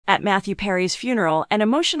at Matthew Perry's funeral, an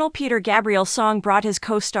emotional Peter Gabriel song brought his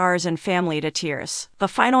co-stars and family to tears. The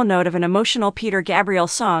final note of an emotional Peter Gabriel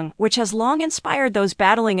song, which has long inspired those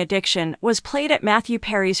battling addiction, was played at Matthew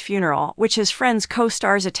Perry's funeral, which his friends'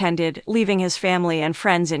 co-stars attended, leaving his family and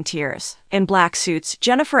friends in tears. In black suits,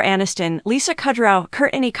 Jennifer Aniston, Lisa Kudrow,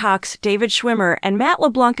 Courteney Cox, David Schwimmer, and Matt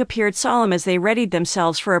LeBlanc appeared solemn as they readied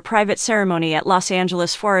themselves for a private ceremony at Los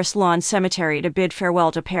Angeles Forest Lawn Cemetery to bid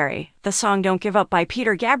farewell to Perry. The song Don't Give Up by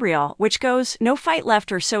Peter Gabriel, which goes, "No fight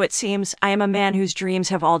left, or so it seems, I am a man whose dreams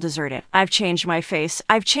have all deserted. I've changed my face,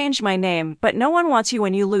 I've changed my name, but no one wants you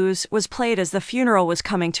when you lose," was played as the funeral was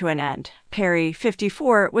coming to an end. Perry,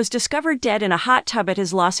 54, was discovered dead in a hot tub at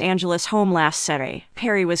his Los Angeles home last Saturday.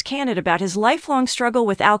 Perry was candid about his lifelong struggle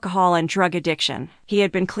with alcohol and drug addiction. He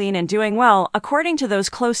had been clean and doing well, according to those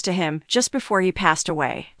close to him, just before he passed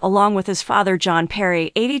away. Along with his father John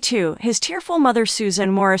Perry, 82, his tearful mother Susan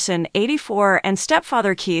Morrison, 84, and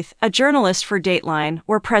stepfather Keith, a journalist for Dateline,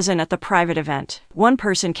 were present at the private event. One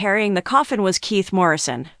person carrying the coffin was Keith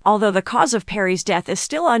Morrison. Although the cause of Perry's death is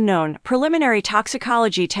still unknown, preliminary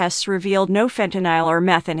toxicology tests revealed no fentanyl or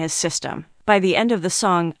meth in his system. By the end of the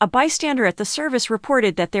song, a bystander at the service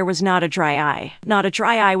reported that there was not a dry eye. Not a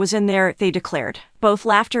dry eye was in there, they declared. Both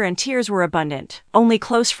laughter and tears were abundant. Only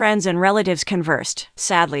close friends and relatives conversed.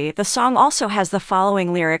 Sadly, the song also has the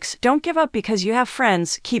following lyrics: "Don't give up because you have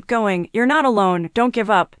friends, keep going, you're not alone, don't give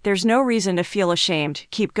up, there's no reason to feel ashamed,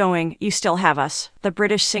 keep going, you still have us." The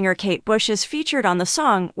British singer Kate Bush is featured on the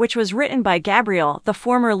song, which was written by Gabriel, the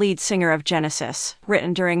former lead singer of Genesis.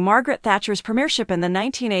 Written during Margaret Thatcher's premiership in the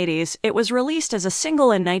 1980s, it was released as a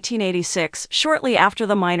single in 1986, shortly after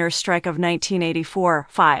the miners' strike of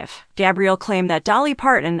 1984-5. Gabriel claimed that Dolly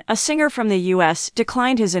Parton, a singer from the US,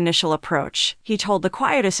 declined his initial approach. He told The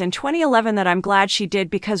Quietus in 2011 that "I'm glad she did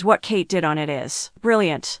because what Kate did on it is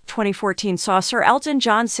brilliant." 2014 saw Sir Elton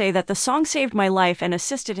John say that the song saved my life and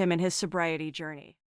assisted him in his sobriety journey.